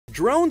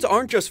Drones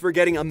aren't just for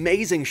getting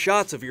amazing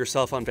shots of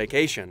yourself on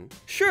vacation.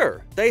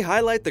 Sure, they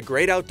highlight the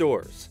great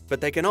outdoors, but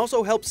they can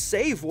also help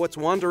save what's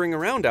wandering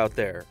around out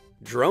there.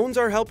 Drones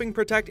are helping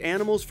protect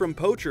animals from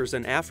poachers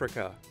in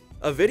Africa.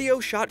 A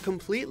video shot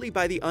completely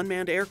by the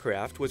unmanned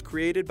aircraft was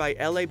created by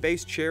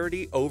LA-based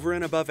charity Over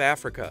and Above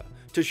Africa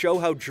to show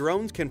how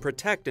drones can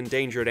protect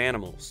endangered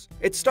animals.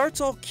 It starts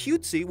all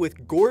cutesy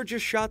with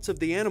gorgeous shots of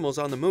the animals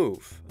on the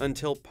move,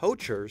 until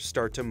poachers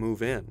start to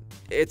move in.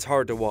 It's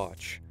hard to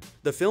watch.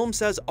 The film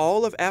says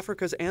all of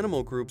Africa's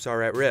animal groups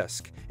are at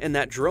risk, and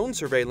that drone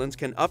surveillance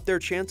can up their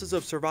chances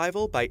of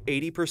survival by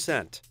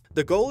 80%.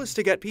 The goal is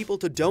to get people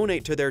to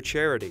donate to their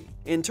charity.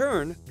 In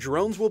turn,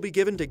 drones will be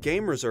given to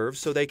game reserves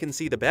so they can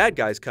see the bad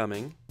guys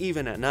coming,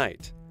 even at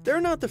night.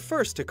 They're not the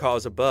first to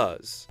cause a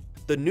buzz.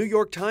 The New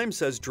York Times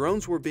says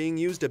drones were being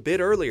used a bit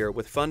earlier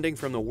with funding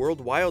from the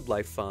World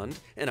Wildlife Fund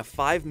and a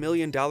 $5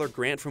 million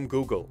grant from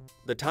Google.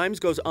 The Times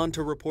goes on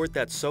to report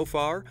that so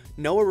far,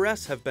 no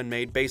arrests have been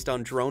made based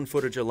on drone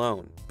footage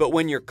alone. But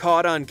when you're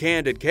caught on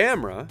candid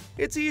camera,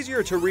 it's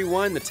easier to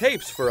rewind the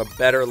tapes for a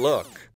better look.